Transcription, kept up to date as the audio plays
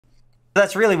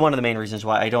That's really one of the main reasons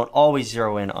why I don't always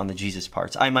zero in on the Jesus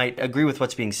parts. I might agree with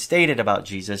what's being stated about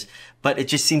Jesus, but it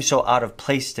just seems so out of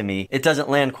place to me. It doesn't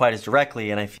land quite as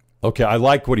directly, and Okay, I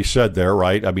like what he said there,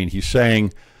 right? I mean, he's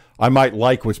saying, I might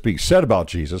like what's being said about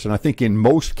Jesus, and I think in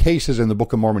most cases in the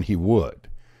Book of Mormon he would.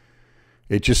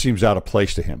 It just seems out of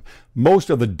place to him. Most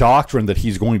of the doctrine that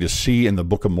he's going to see in the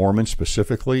Book of Mormon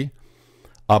specifically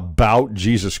about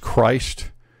Jesus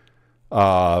Christ,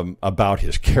 about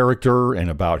his character and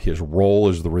about his role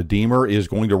as the Redeemer is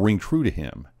going to ring true to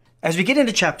him. As we get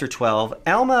into chapter 12,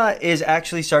 Alma is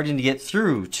actually starting to get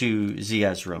through to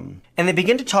Zeezrom. And they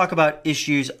begin to talk about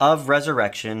issues of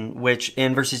resurrection, which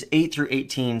in verses 8 through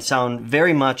 18 sound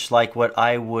very much like what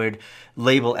I would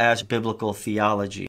label as biblical theology.